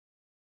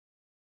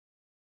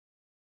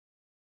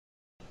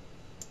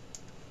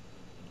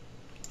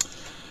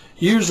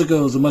Years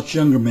ago, as a much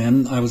younger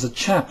man, I was a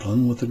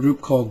chaplain with a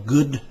group called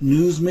Good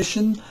News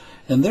Mission,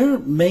 and their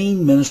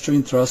main ministry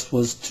and thrust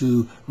was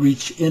to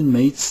reach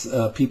inmates,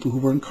 people who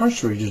were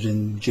incarcerated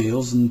in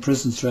jails and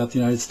prisons throughout the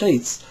United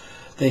States.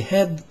 They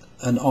had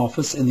an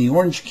office in the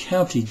Orange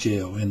County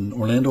Jail in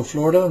Orlando,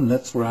 Florida, and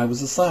that's where I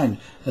was assigned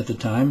at the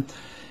time.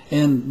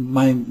 And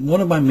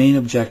one of my main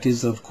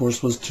objectives, of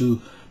course, was to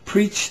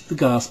preach the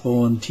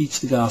gospel and teach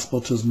the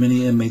gospel to as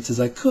many inmates as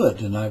I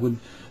could. And I would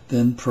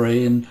then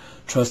pray and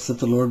trust that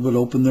the Lord would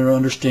open their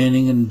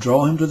understanding and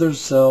draw him to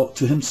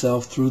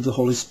himself through the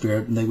Holy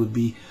Spirit, and they would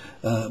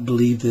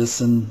believe this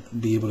and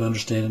be able to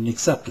understand it and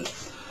accept it.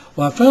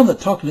 Well, I found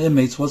that talking to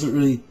inmates wasn't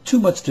really too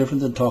much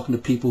different than talking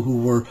to people who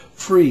were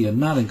free and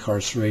not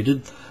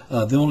incarcerated.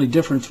 The only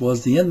difference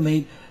was the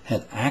inmate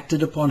had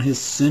acted upon his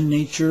sin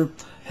nature,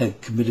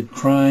 had committed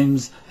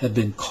crimes, had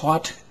been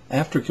caught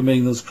after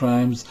committing those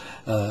crimes,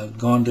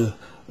 gone to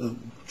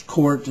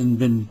court and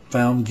been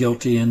found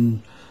guilty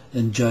and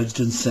judged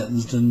and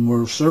sentenced and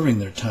were serving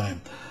their time.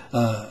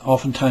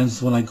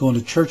 Oftentimes when I go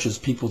into churches,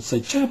 people would say,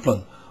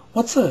 "Chaplain,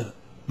 what's a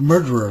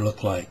murderer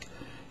look like?"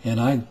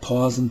 And I'd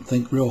pause and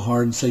think real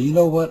hard and say, you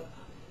know what?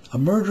 A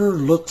murderer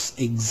looks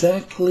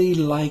exactly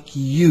like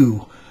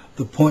you.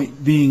 The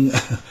point being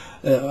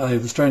I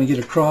was trying to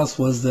get across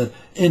was that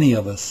any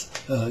of us,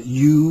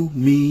 you,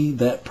 me,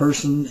 that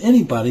person,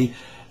 anybody,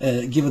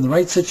 given the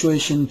right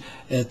situation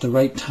at the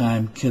right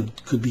time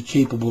could be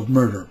capable of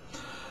murder.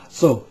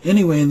 So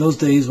anyway, in those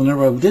days,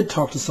 whenever I did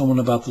talk to someone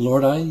about the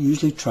Lord, I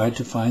usually tried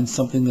to find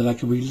something that I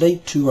could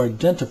relate to or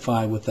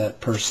identify with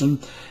that person.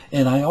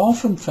 And I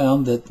often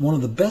found that one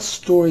of the best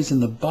stories in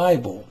the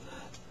Bible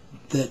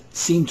that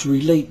seemed to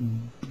relate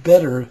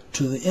better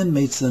to the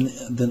inmates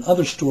than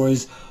other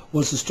stories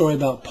was the story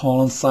about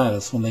Paul and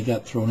Silas when they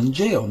got thrown in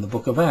jail in the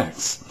book of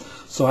Acts.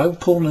 So I would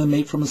pull an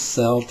inmate from a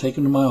cell, take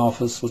him to my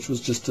office, which was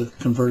just a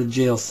converted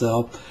jail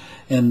cell,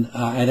 and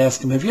I'd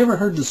ask him, have you ever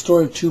heard the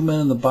story of two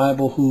men in the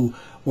Bible who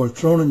were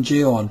thrown in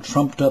jail on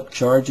trumped-up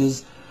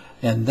charges?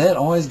 And that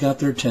always got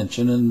their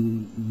attention,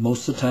 and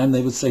most of the time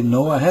they would say,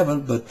 no, I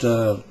haven't, but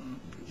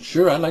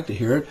sure, I'd like to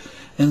hear it.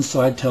 And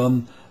so I'd tell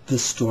them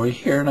this story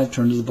here, and I'd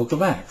turn to the book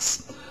of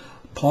Acts.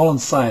 Paul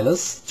and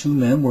Silas, two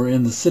men, were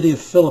in the city of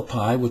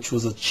Philippi, which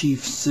was a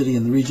chief city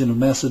in the region of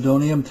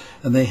Macedonia,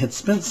 and they had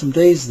spent some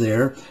days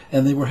there,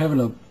 and they were having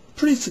a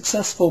pretty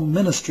successful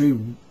ministry,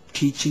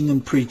 teaching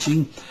and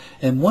preaching.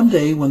 And one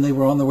day when they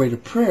were on their way to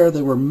prayer,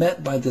 they were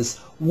met by this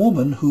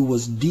woman who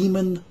was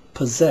demon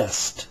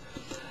possessed,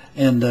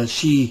 and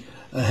she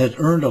had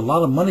earned a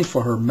lot of money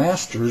for her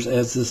masters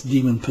as this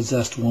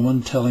demon-possessed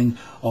woman, telling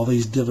all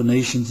these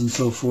divinations and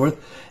so forth.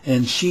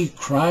 And she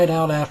cried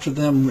out after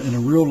them in a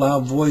real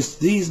loud voice,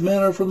 "These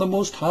men are from the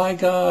Most High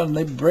God, and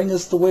they bring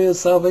us the way of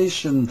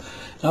salvation."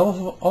 And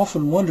I've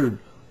often wondered,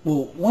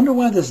 wonder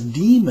why this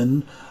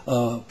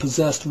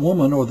demon-possessed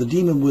woman, or the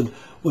demon,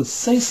 would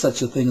say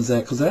such a thing as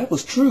that, because that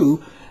was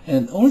true.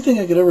 And the only thing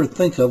I could ever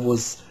think of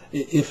was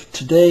if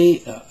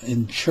today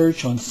in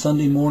church on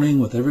Sunday morning,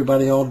 with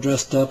everybody all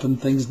dressed up and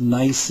things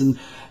nice, and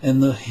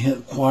the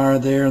choir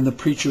there and the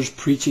preacher's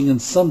preaching, and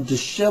some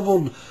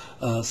disheveled,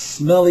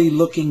 smelly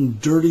looking,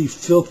 dirty,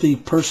 filthy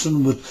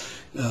person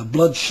with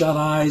bloodshot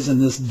eyes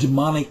and this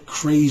demonic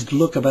crazed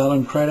look about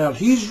him cried out,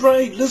 "He's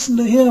right, listen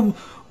to him."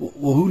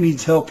 Well, who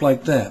needs help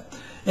like that?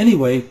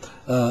 Anyway,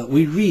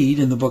 we read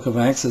in the book of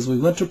Acts, as we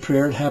went to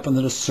prayer, it happened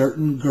that a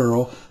certain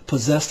girl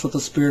possessed with the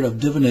spirit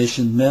of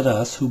divination met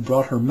us, who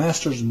brought her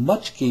masters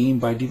much gain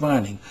by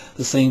divining.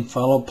 The same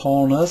followed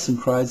Paul and us, and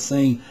cried,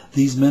 saying,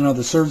 "These men are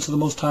the servants of the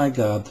Most High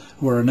God,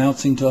 who are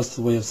announcing to us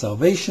the way of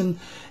salvation."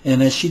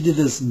 And as she did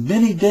this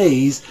many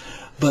days,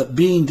 but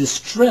being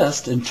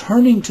distressed and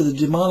turning to the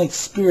demonic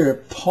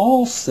spirit,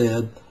 Paul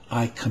said,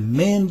 "I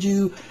command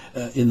you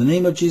in the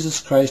name of Jesus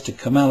Christ to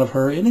come out of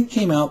her." And it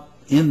came out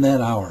in that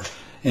hour.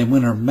 And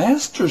when her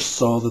masters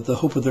saw that the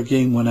hope of their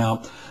gain went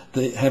out,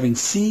 having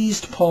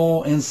seized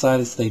Paul and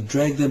Silas, they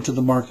dragged them to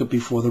the market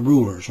before the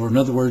rulers. Or in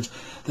other words,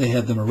 they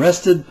had them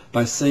arrested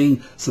by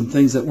saying some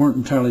things that weren't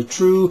entirely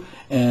true,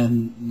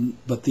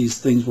 but these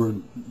things were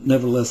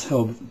nevertheless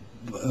held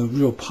a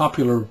real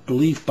popular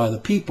belief by the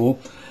people.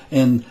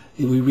 And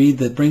we read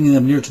that bringing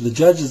them near to the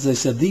judges, they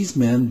said, "These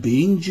men,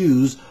 being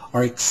Jews,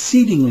 are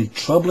exceedingly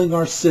troubling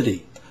our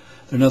city.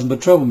 They're nothing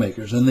but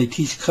troublemakers, and they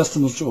teach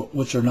customs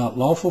which are not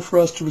lawful for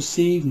us to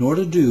receive nor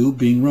to do,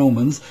 being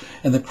Romans."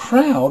 And the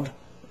crowd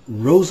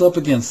rose up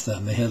against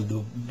them. They had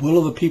the will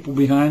of the people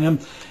behind them,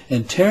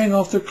 and tearing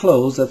off their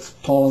clothes, that's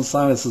Paul and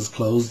Silas's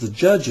clothes, the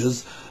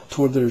judges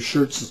tore their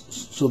shirts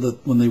so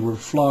that when they were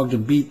flogged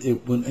and beat,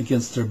 it went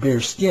against their bare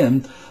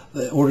skin.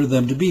 They ordered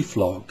them to be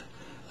flogged.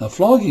 Now,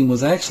 flogging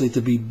was actually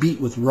to be beat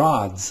with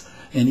rods,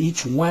 and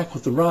each whack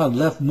with the rod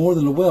left more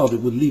than a welt.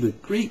 It would leave a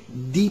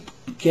great deep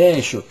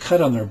gash or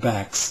cut on their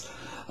backs.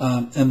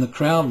 And the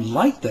crowd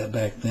liked that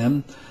back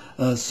then.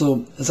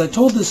 So as I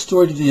told this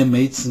story to the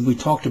inmates and we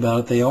talked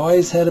about it, they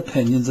always had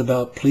opinions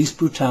about police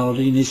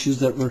brutality and issues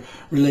that were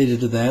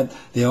related to that.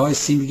 They always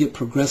seemed to get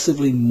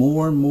progressively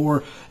more and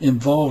more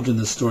involved in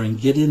the story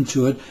and get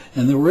into it,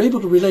 and they were able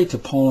to relate to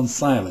Paul and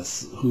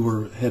Silas,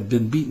 who had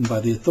been beaten by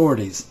the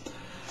authorities.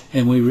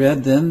 And we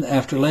read then,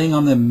 after laying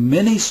on them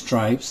many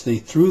stripes, they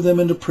threw them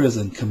into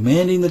prison,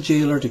 commanding the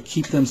jailer to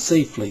keep them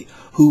safely,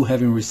 who,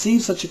 having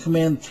received such a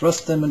command,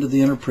 thrust them into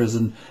the inner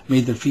prison,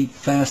 made their feet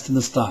fast in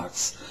the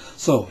stocks.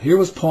 So here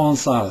was Paul and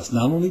Silas,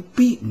 not only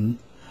beaten,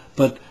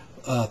 but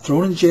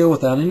thrown in jail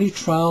without any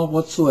trial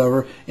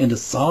whatsoever, into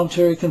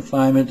solitary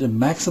confinement and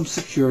maximum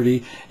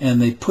security,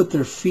 and they put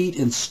their feet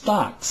in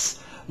stocks,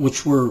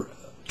 which were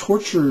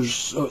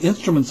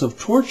instruments of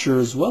torture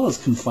as well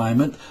as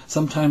confinement.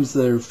 Sometimes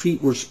their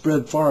feet were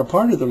spread far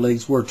apart, or their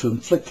legs were, to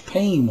inflict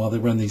pain while they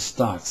were in these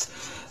stocks.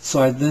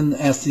 So I then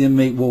asked the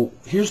inmate, well,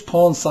 here's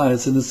Paul and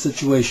Silas in this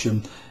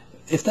situation.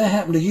 If that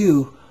happened to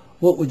you,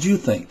 what would you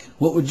think?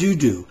 What would you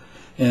do?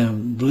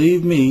 And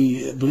believe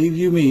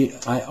you me,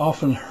 I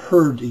often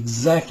heard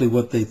exactly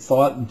what they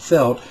thought and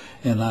felt,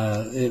 and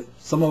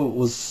some of it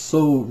was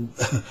so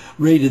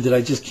rated that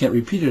I just can't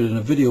repeat it in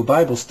a video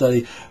Bible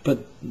study,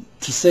 but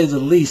to say the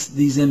least,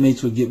 these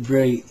inmates would get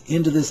very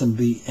into this and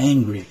be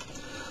angry.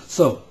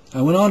 So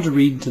I went on to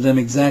read to them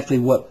exactly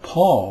what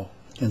Paul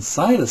and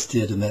Silas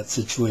did in that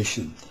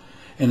situation,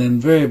 and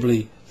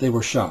invariably they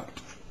were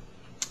shocked.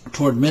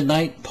 Toward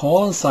midnight,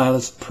 Paul and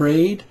Silas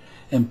prayed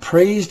and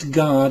praised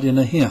God in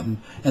a hymn,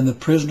 and the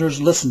prisoners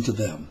listened to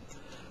them.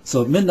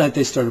 So at midnight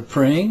they started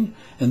praying,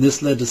 and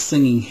this led to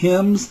singing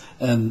hymns,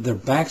 and their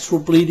backs were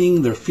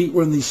bleeding, their feet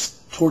were in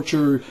these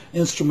torture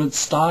instrument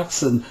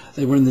stocks, and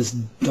they were in this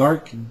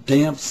dark,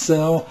 damp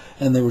cell,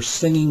 and they were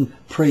singing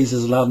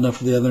praises loud enough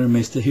for the other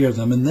inmates to hear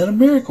them. And then a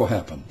miracle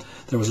happened.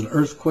 There was an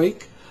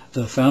earthquake,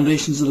 the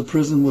foundations of the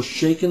prison were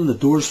shaken, the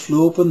doors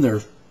flew open,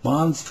 their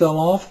bonds fell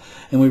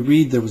off, and we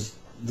read there was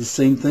the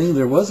same thing.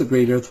 There was a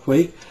great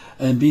earthquake,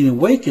 and being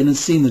awakened and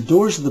seeing the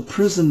doors of the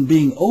prison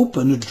being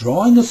opened,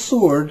 drawing a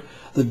sword,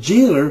 the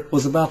jailer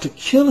was about to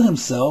kill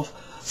himself,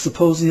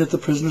 supposing that the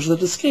prisoners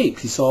had escaped.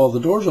 He saw the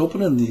doors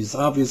open, and his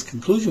obvious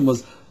conclusion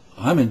was,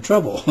 I'm in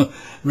trouble.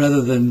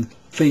 Rather than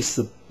face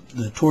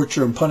the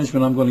torture and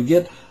punishment I'm going to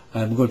get,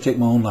 I'm going to take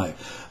my own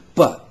life.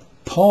 But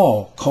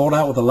Paul called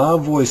out with a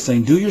loud voice,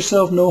 saying, do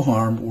yourself no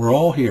harm, we're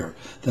all here.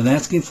 Then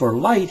asking for a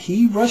light,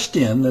 he rushed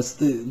in, that's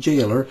the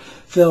jailer,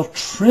 fell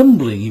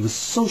trembling. He was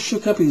so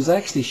shook up he was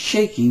actually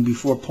shaking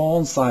before Paul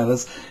and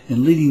Silas,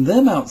 and leading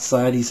them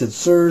outside, he said,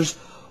 sirs,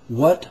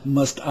 what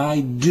must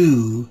I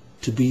do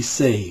to be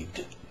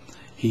saved?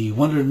 He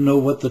wanted to know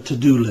what the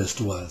to-do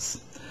list was.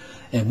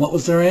 And what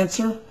was their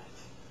answer?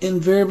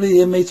 Invariably,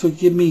 the inmates would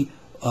give me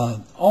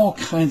all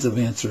kinds of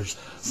answers.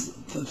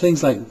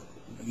 Things like,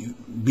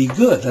 be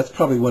good. That's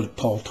probably what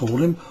Paul told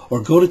him.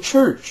 Or go to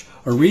church.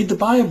 Or read the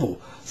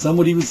Bible. Some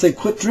would even say,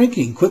 quit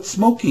drinking, quit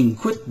smoking,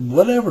 quit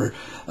whatever.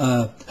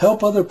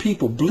 Help other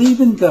people. Believe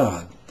in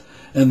God.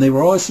 And they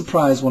were always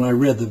surprised when I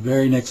read the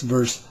very next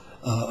verse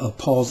of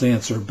Paul's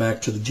answer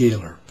back to the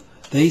jailer.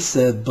 They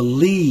said,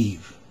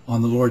 believe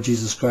on the Lord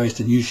Jesus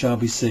Christ and you shall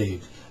be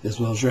saved, as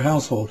well as your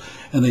household.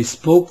 And they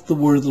spoke the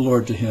word of the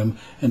Lord to him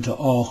and to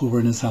all who were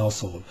in his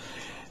household.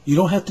 You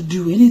don't have to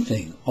do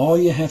anything. All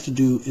you have to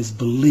do is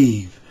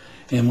believe.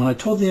 And when I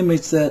told the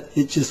inmates that,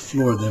 it just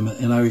floored them.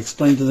 And I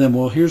explained to them,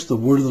 well, here's the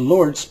word of the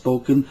Lord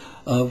spoken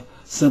of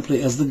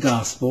simply as the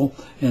gospel.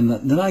 And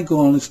then I go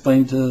on and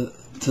explain to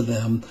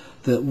them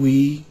that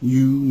we,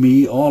 you,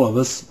 me, all of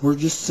us, we're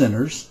just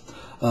sinners.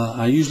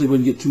 I usually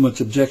wouldn't get too much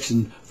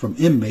objection from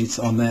inmates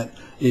on that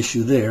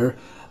issue there.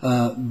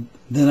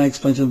 Then I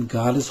explained to them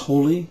God is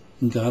holy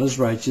and God is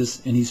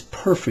righteous and he's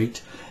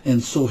perfect.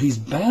 And so he's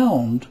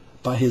bound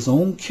by his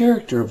own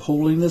character of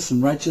holiness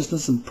and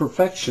righteousness and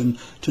perfection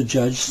to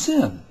judge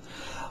sin.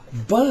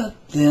 But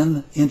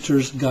then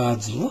enters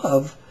God's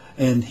love,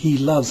 and he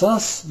loves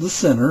us, the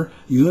sinner,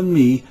 you and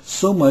me,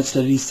 so much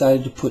that he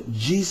decided to put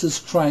Jesus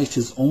Christ,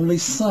 his only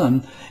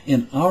Son,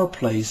 in our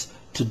place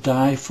to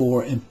die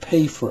for and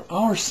pay for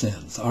our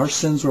sins. Our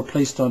sins were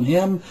placed on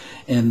him,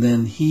 and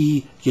then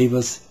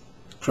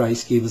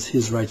Christ gave us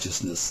his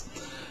righteousness.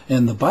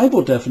 And the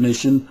Bible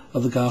definition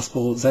of the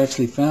gospel is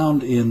actually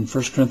found in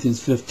 1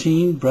 Corinthians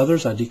 15.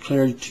 Brothers, I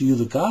declare to you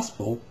the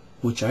gospel,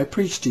 which I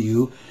preach to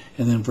you.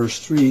 And then verse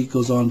 3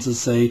 goes on to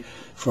say,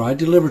 for I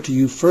deliver to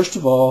you, first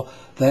of all,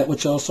 that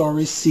which also I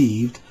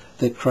received,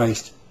 that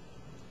Christ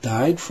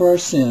died for our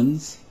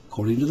sins,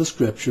 according to the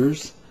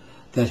Scriptures,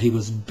 that he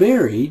was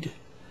buried,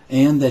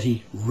 and that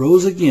he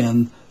rose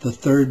again the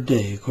third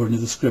day, according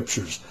to the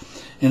Scriptures.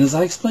 And as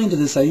I explain to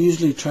this, I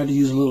usually try to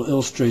use a little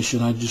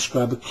illustration. I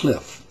describe a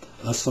cliff.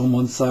 Us on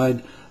one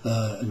side,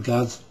 and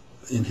God's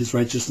in his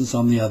righteousness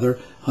on the other,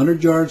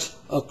 100 yards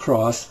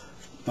across,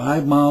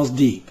 5 miles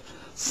deep.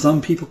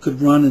 Some people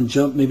could run and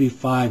jump maybe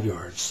 5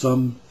 yards,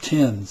 some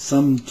 10,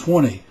 some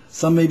 20,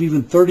 some maybe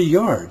even 30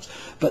 yards.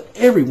 But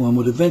everyone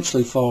would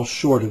eventually fall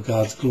short of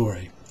God's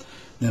glory.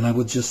 Then I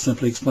would just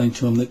simply explain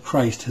to them that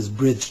Christ has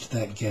bridged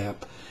that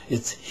gap.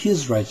 It's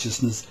his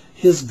righteousness,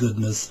 his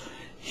goodness,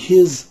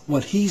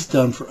 what he's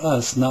done for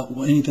us, not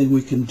anything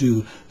we can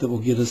do that will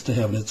get us to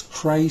heaven. It's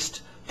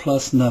Christ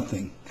plus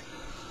nothing.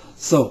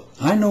 So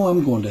I know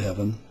I'm going to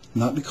heaven,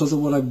 not because of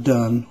what I've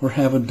done or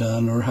haven't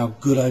done or how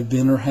good I've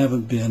been or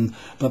haven't been,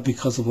 but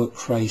because of what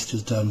Christ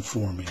has done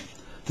for me.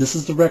 This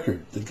is the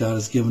record that God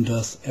has given to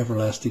us,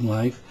 everlasting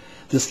life.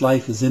 This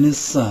life is in his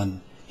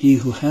Son. He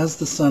who has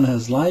the Son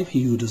has life.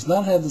 He who does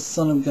not have the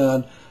Son of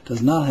God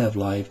does not have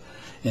life.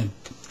 And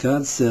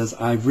God says,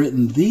 I've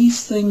written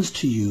these things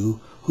to you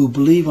who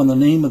believe on the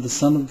name of the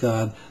Son of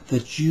God,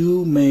 that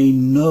you may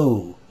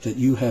know that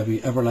you have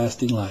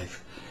everlasting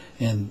life.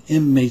 And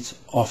inmates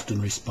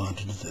often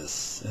responded to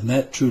this, and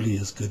that truly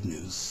is good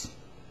news.